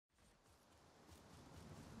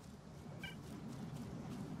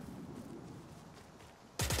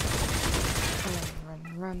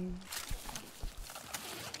run.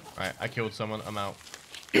 Right, I killed someone. I'm out.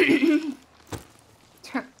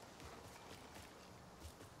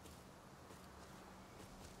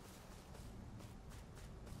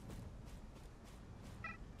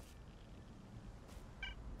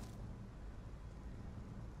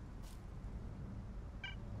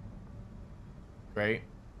 Great.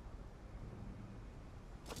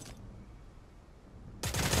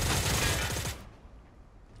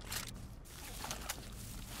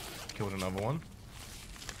 Killed another one.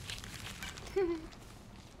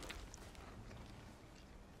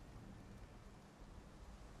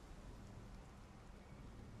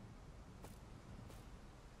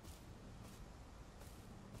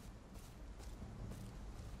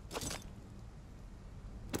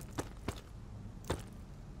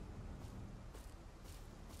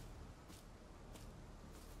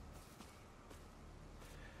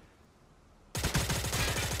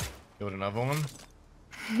 Killed another one.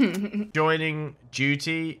 Joining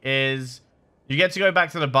duty is you get to go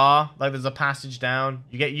back to the bar. Like there's a passage down.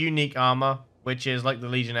 You get unique armor, which is like the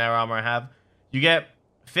Legionnaire armor I have. You get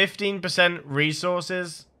 15%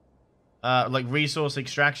 resources, like resource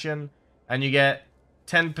extraction, and you get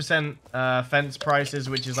 10% fence prices,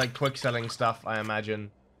 which is like quick selling stuff, I imagine.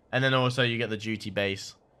 And then also you get the duty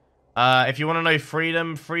base. If you want to know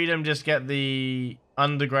freedom just get the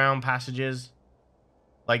underground passages.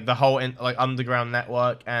 Like the whole like underground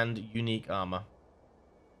network and unique armor.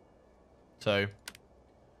 So,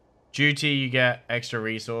 duty you get extra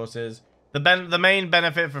resources. The main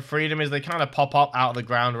benefit for freedom is they kind of pop up out of the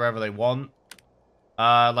ground wherever they want.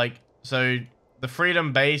 Like so, the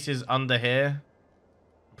freedom base is under here.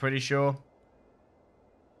 I'm pretty sure.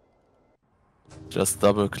 Just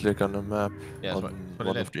double click on the map Yeah, on what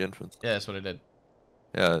one of the entrances. Yeah, that's what I did.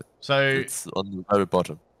 Yeah. So it's on the very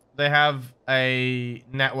bottom. They have a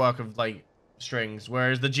network of like strings,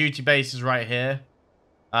 whereas the duty base is right here.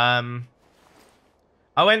 I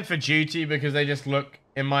went for duty because they just look,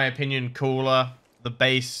 in my opinion, cooler. The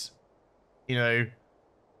base, you know,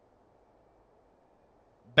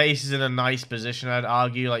 base is in a nice position. I'd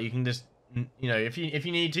argue, like you can just, you know, if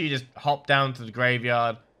you need to, you just hop down to the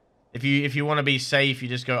graveyard. If you want to be safe, you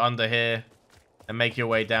just go under here and make your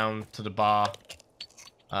way down to the bar.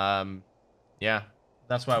 Yeah.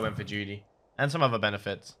 That's why I went for duty. And some other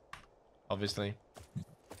benefits, obviously.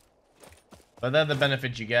 But they're the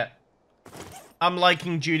benefits you get. I'm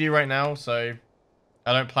liking duty right now, so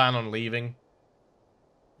I don't plan on leaving.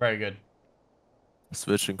 Very good.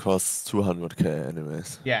 Switching costs 200k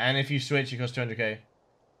anyways. Yeah, and if you switch, it costs 200k.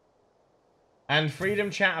 And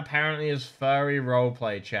Freedom Chat apparently is furry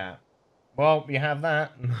roleplay chat. Well, you have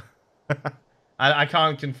that. I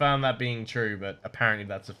can't confirm that being true, but apparently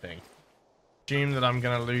that's a thing. Assume that I'm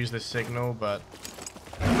gonna lose this signal, but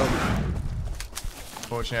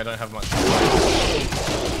unfortunately I don't have much.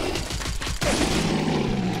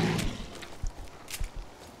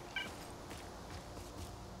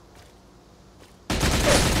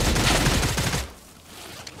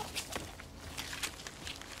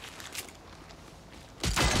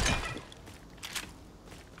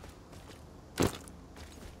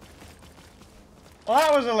 Well,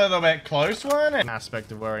 that was a little bit close, wasn't it?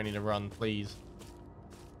 Aspect of where I need to run, please.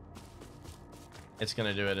 It's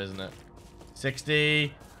gonna do it, isn't it?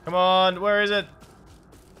 60. Come on, where is it?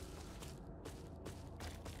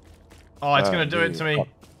 Oh, it's gonna do it to me.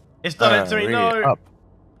 It's done it to me, no!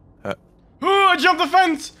 Oh, I jumped the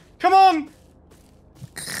fence! Come on!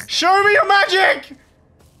 Show me your magic!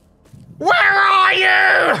 Where are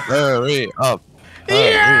you? Hurry up!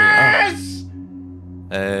 Yes!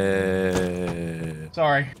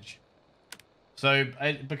 Sorry. So,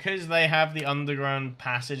 because they have the underground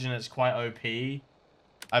passage and it's quite OP,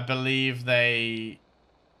 I believe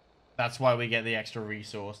that's why we get the extra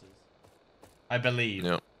resources. I believe.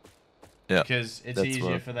 Yeah. Yeah. Because it's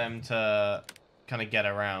easier for them to kind of get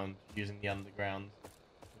around using the underground,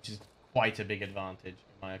 which is quite a big advantage,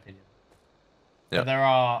 in my opinion. Yeah. But there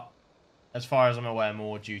are, as far as I'm aware,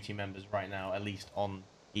 more duty members right now, at least on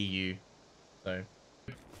EU. So.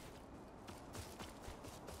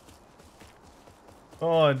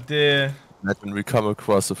 Oh dear. Imagine we come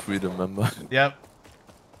across a freedom member. Yep.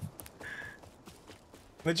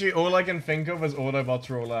 Literally all I can think of is Autobots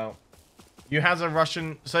roll out. You has a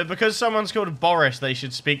Russian... So because someone's called Boris, they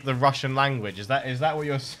should speak the Russian language. Is that what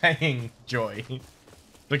you're saying, Joy?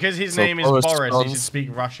 Because his name is Boris, he should speak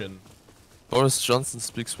Russian. Boris Johnson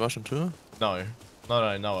speaks Russian too? No. Not that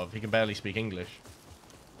I know of. He can barely speak English.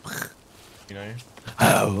 You know?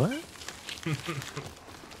 What?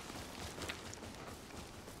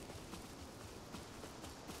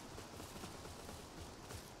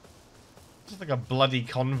 Just like a bloody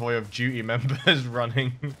convoy of duty members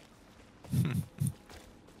running.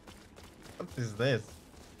 What is this?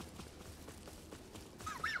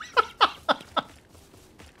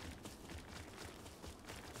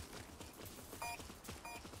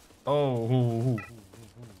 Oh.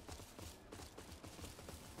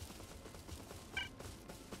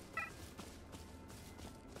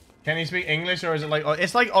 Can you speak English, or is it like...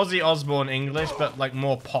 It's like Ozzy Osbourne English, but like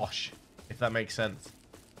more posh, if that makes sense.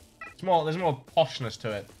 It's more... There's more poshness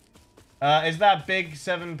to it. Is that big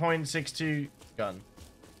 7.62 gun?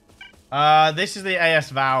 This is the AS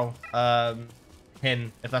Vow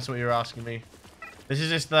pin, if that's what you're asking me. This is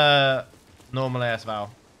just the normal AS Vow.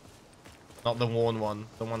 Not the worn one,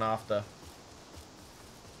 the one after.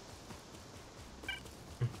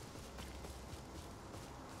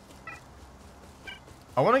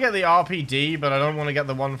 I want to get the RPD, but I don't want to get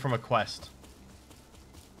the one from a quest.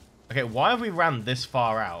 Okay, why have we ran this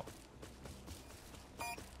far out?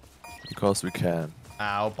 Because we can.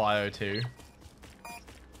 Ow, Bio 2.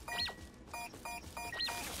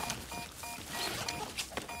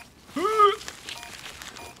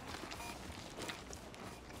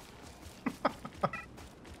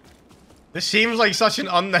 This seems like such an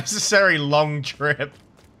unnecessary long trip.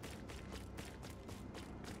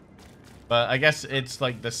 But I guess it's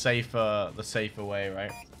like the safer way,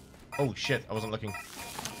 right? Oh shit, I wasn't looking.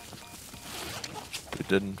 We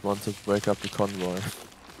didn't want to break up the convoy.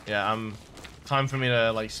 Yeah, time for me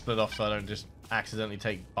to like split off so I don't just accidentally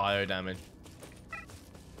take bio damage.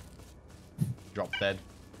 Drop dead.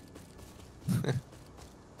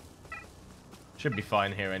 Should be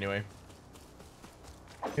fine here anyway.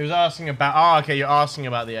 He was asking about... Oh, okay, you're asking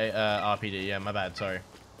about the RPD. Yeah, my bad, sorry.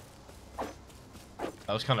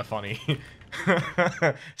 That was kind of funny.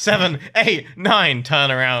 7, 8, 9,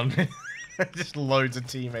 turn around. Just loads of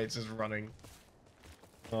teammates just running.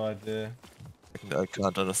 Oh dear. I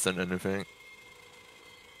can't understand anything.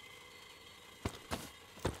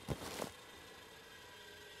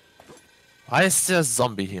 Why is there a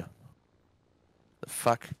zombie here? The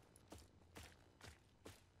fuck?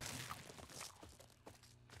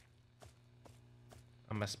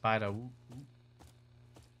 I'm a spider.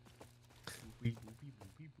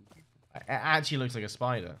 It actually looks like a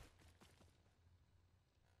spider.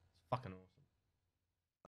 It's fucking awesome.